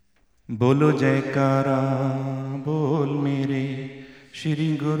बोलो जयकारा बोल मेरे श्री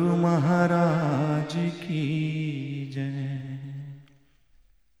गुरु महाराज की जय।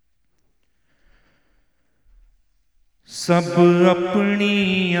 सब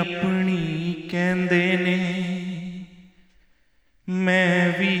अपनी अपनी कहंदे ने,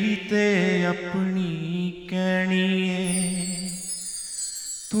 मैं भी ते अपनी कहनी है।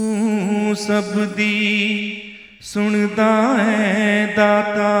 तू सब दी सुनदा है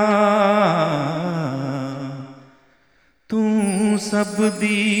दाता, तू सब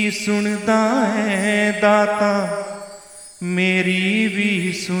दी सुनदा है दाता, मेरी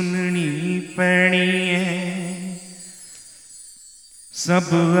भी सुननी पैनी है। सब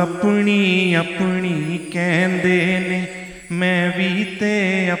अपनी अपनी कहंदे ने, मैं भी ते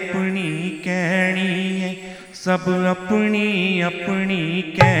अपनी कहनी है। सब अपनी अपनी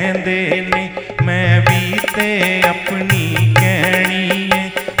कहंदे ने, मैं भी ते अपनी कहनी है।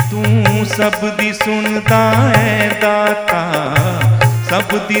 तू सब दी सुनदा है दाता,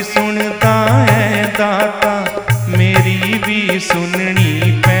 सब दी सुनदा है दाता, मेरी भी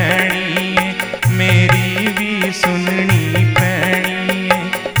सुननी पैनी है, मेरी भी सुननी पैनी है।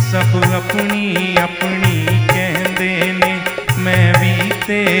 सब अपनी अपनी कहंदे ने, मैं भी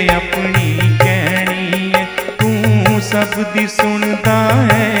ते अपनी कहनी है। तू सब दी सुनदा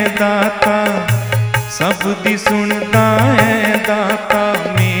है दाता, सब दी सुनदा है दाता,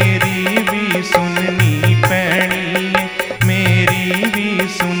 मेरी भी सुननी पैनी है, मेरी भी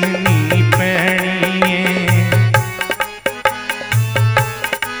सुननी पैनी है।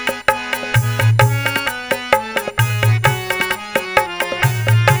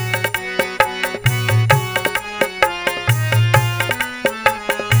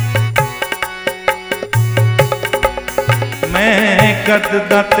 मैं कद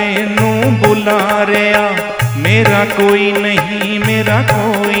दा तेनू बुला रहा, मेरा कोई नहीं, मेरा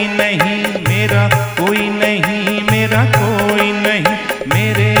कोई नहीं, मेरा कोई नहीं, मेरा कोई नहीं।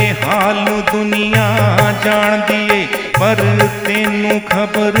 मेरे हाल दुनिया जान दिए, पर तेनू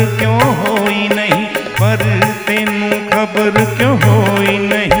खबर क्यों होई नहीं, पर तेनू खबर क्यों होई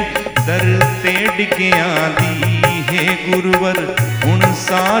नहीं। दर ते डिग्गिया दी है गुरुवर, हुण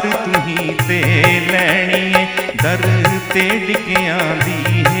सार तुही ते लैनी है। दर ते डिग्गिया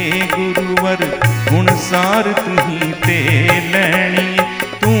दी है गुरुवर, हुण सार तुही ते लैनी है।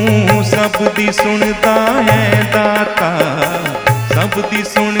 तू सब दी सुनदा है दाता, सब दी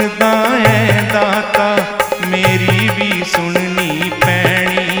सुनदा है दाता, मेरी भी सुननी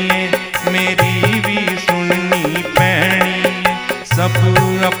पैनी है, मेरी भी सुननी पैनी है। सब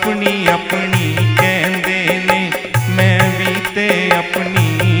अपनी अपनी कहंदे ने, मैं भी ते अपनी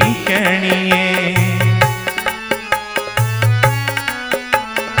कहनी है।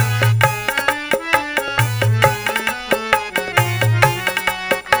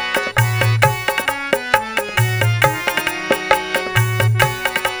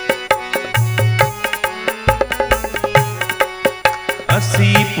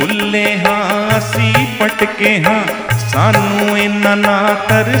 असी भुल्ले हाँ असी भटके हाँ, सानू इन्ना ना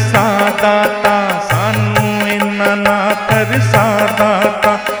तरसा दाता, सानू इन्ना ना तरसा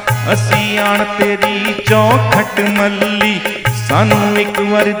दाता। असी आण तेरी चौखट मल्ली, सानू एक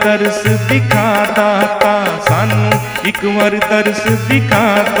बार दर्श दिखा दाता, सानू एक बार दर्श दिखा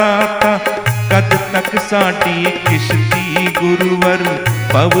दाता। कद तक साडी किश्ती गुरुवर,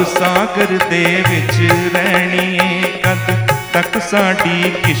 भव सागर दे विच रहनी है। कद तक साडी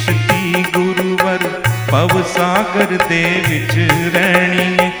किश्ती गुरुवर, भव सागर दे विच रहनी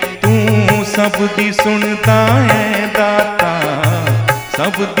है। तू सब दी सुनदा है दाता,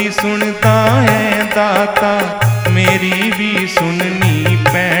 सब दी सुनदा है दाता, मेरी भी सुननी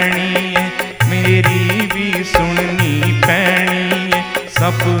पैनी है, मेरी भी सुननी पैनी है।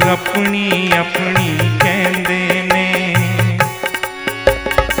 सब अपनी अपनी कहंदे ने।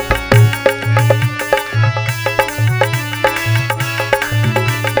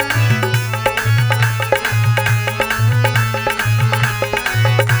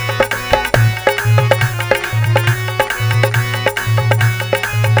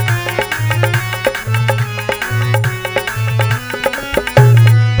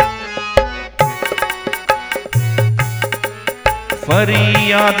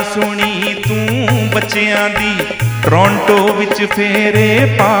 फरियाद सुनी तू बच्चियां दी, टोरंटो विच फेरे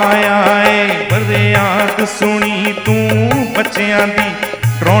पाया है। फरियाद सुनी तू बच्चियां दी,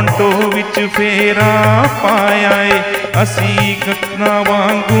 टोरंटो विच फेरा पाया है। असी गगना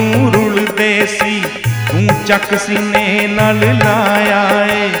वांगू रुलदे सी, तू चक सीने नाल लाया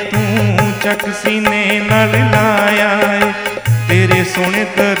है, तू चक सीने नाल लाया है। तेरे सोने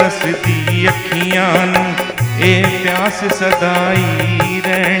तरस दी अखियां नू ए प्यास सदाई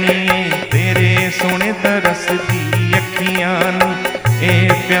रहनी है। तरसदी अखियां नूं ए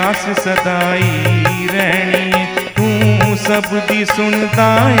प्यास सदाई रहनी है। तू सब दी सुनदा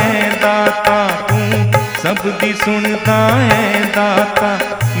है दाता, तू सब दी सुनदा है दाता,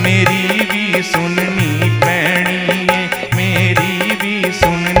 मेरी भी सुननी पैनी है, मेरी भी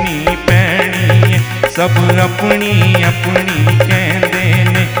सुननी पैनी है। सब अपनी अपनी कहंदे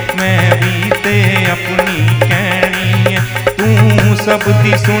ने, मैं भी ते अपनी कहनी है। तू सब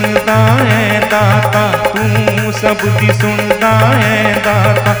दी सुनदा है दाता, तू सब दी सुनदा है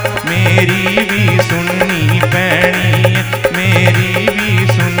दाता, मेरी भी सुननी पैनी है, मेरी भी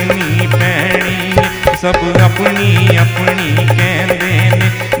सुननी पैनी है। सब अपनी अपनी कहंदे ने,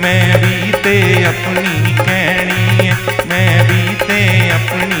 मैं भी ते अपनी कहनी है, मैं भी ते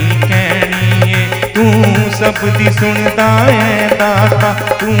अपनी कहनी है। तू सब दी सुनदा है दाता,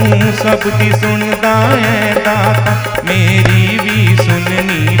 तू सब दी सुनदा है दाता, मेरी भी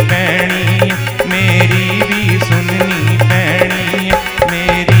सुननी पैनी है, मेरी भी सुननी पैनी है,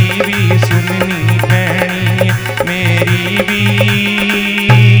 मेरी भी सुननी पैनी है, मेरी भी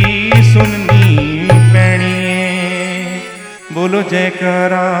सुननी पैनी है। बोलो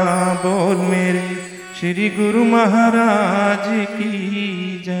जयकारा बोल मेरे श्री गुरु महाराज की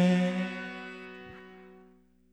जय।